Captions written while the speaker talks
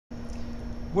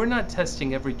We're not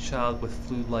testing every child with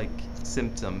flu-like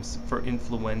symptoms for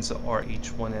influenza or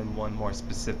H1N1 more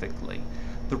specifically.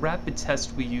 The rapid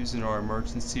test we use in our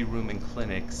emergency room and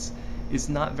clinics is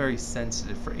not very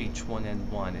sensitive for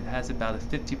H1N1. It has about a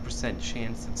 50%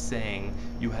 chance of saying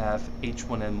you have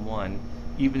H1N1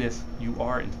 even if you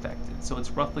are infected. So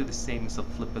it's roughly the same as a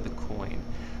flip of the coin.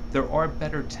 There are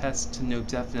better tests to know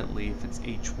definitely if it's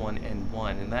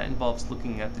H1N1, and that involves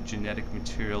looking at the genetic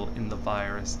material in the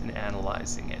virus and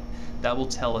analyzing it. That will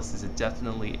tell us is it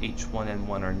definitely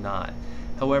H1N1 or not.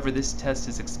 However, this test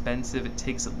is expensive, it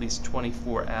takes at least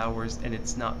 24 hours, and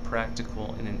it's not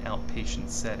practical in an outpatient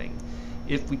setting.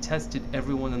 If we tested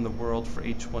everyone in the world for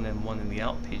H1N1 in the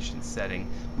outpatient setting,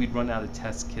 we'd run out of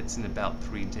test kits in about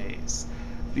 3 days.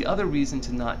 The other reason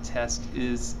to not test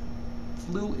is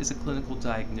flu is a clinical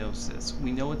diagnosis.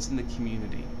 We know it's in the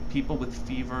community. People with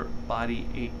fever, body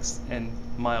aches, and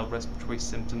mild respiratory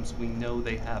symptoms, we know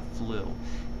they have flu.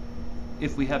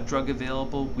 If we have drug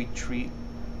available, we treat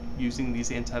using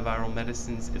these antiviral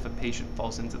medicines if a patient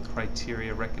falls into the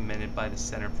criteria recommended by the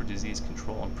Center for Disease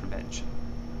Control and Prevention.